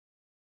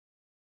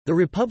The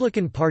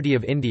Republican Party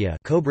of India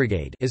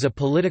Khobragade is a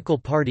political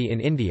party in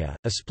India,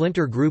 a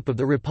splinter group of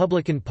the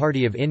Republican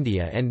Party of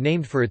India and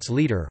named for its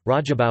leader,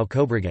 Rajabhau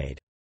Khobragade.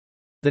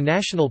 The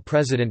national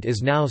president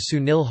is now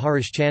Sunil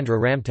Harishchandra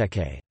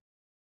Ramtekhe.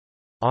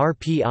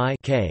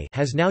 RPI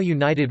has now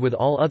united with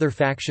all other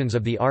factions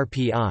of the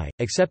RPI,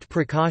 except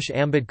Prakash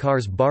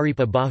Ambedkar's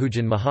Bharipa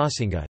Bahujan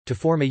Mahasangha, to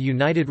form a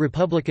united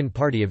Republican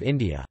Party of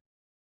India.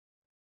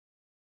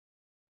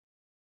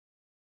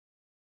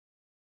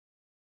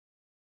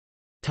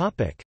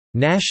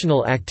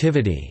 National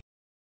activity.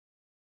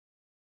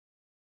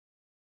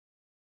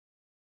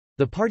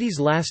 The party's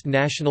last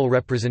national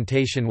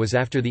representation was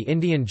after the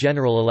Indian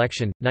general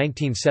election,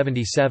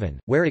 1977,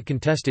 where it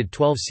contested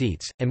 12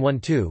 seats, and won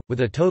 2, with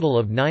a total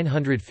of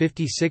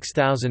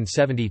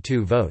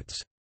 956,072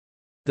 votes.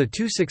 The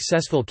two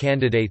successful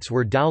candidates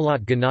were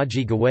Daulat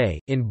Ganaji Gawai,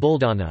 in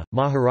Buldana,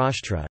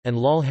 Maharashtra, and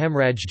Lal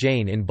Hemraj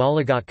Jain in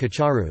Balaghat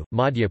Kacharu,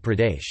 Madhya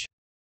Pradesh.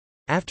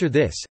 After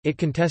this, it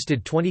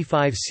contested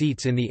 25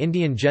 seats in the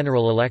Indian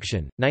general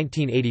election,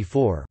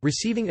 1984,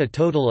 receiving a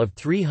total of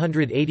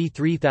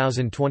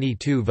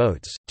 383,022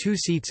 votes, 2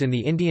 seats in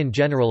the Indian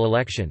general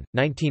election,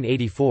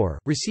 1984,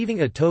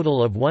 receiving a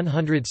total of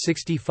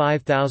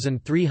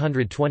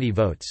 165,320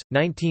 votes,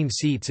 19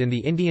 seats in the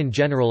Indian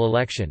general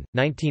election,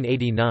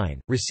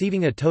 1989,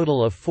 receiving a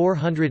total of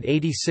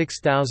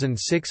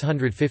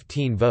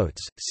 486,615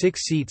 votes,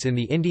 6 seats in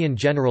the Indian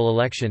general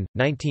election,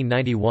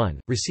 1991,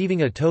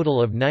 receiving a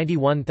total of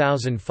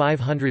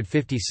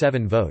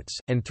 91,557 votes,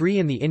 and 3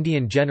 in the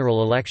Indian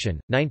general election,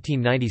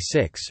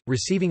 1996,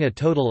 receiving a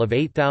total of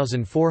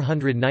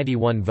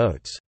 8,491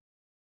 votes.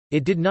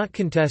 It did not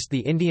contest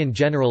the Indian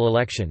general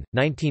election,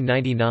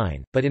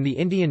 1999, but in the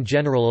Indian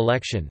general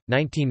election,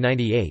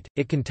 1998,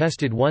 it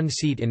contested 1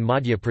 seat in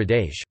Madhya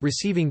Pradesh,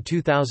 receiving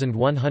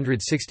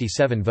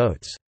 2,167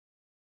 votes.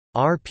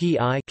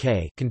 RPI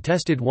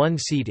contested 1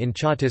 seat in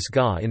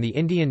Chhattisgarh in the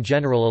Indian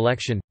general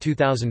election,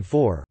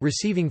 2004,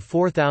 receiving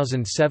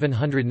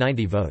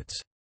 4,790 votes.